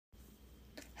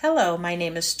Hello, my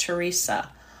name is Teresa.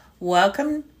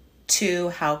 Welcome to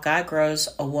How God Grows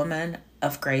a Woman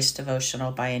of Grace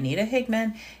devotional by Anita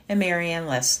Higman and Marianne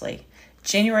Leslie.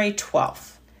 January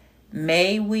 12th.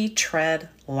 May we tread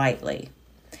lightly.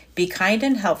 Be kind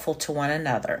and helpful to one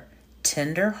another,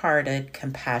 tender-hearted,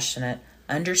 compassionate,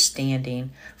 understanding,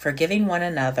 forgiving one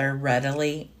another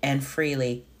readily and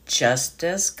freely, just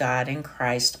as God in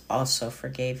Christ also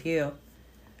forgave you.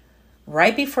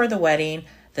 Right before the wedding,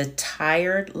 the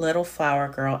tired little flower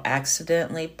girl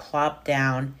accidentally plopped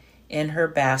down in her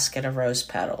basket of rose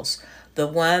petals, the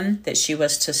one that she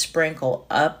was to sprinkle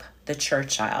up the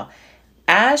church aisle.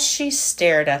 As she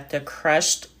stared at the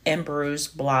crushed and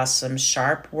bruised blossoms,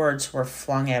 sharp words were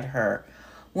flung at her,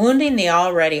 wounding the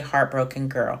already heartbroken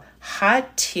girl.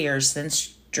 Hot tears then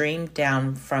streamed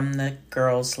down from the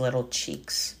girl's little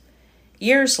cheeks.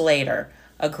 Years later,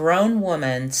 a grown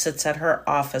woman sits at her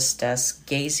office desk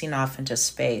gazing off into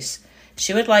space.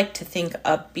 She would like to think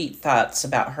upbeat thoughts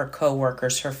about her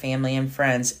coworkers, her family and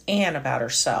friends, and about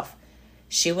herself.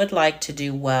 She would like to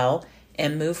do well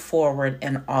and move forward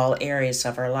in all areas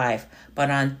of her life,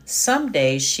 but on some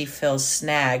days she feels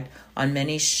snagged on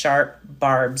many sharp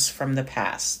barbs from the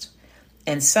past.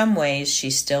 In some ways she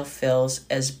still feels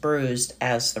as bruised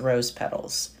as the rose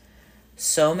petals.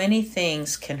 So many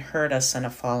things can hurt us in a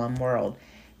fallen world.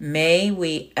 May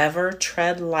we ever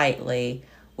tread lightly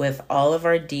with all of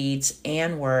our deeds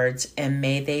and words, and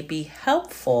may they be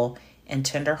helpful and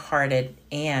tender-hearted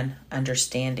and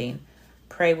understanding.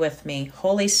 Pray with me.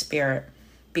 Holy Spirit,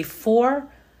 before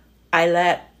I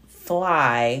let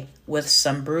fly with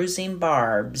some bruising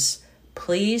barbs,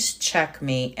 please check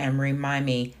me and remind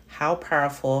me how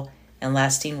powerful and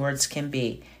lasting words can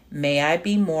be. May I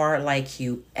be more like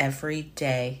you every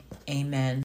day. Amen.